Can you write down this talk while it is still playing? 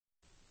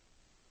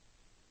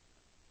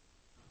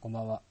こん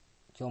ばんは。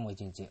今日も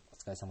一日お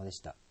疲れ様でし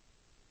た。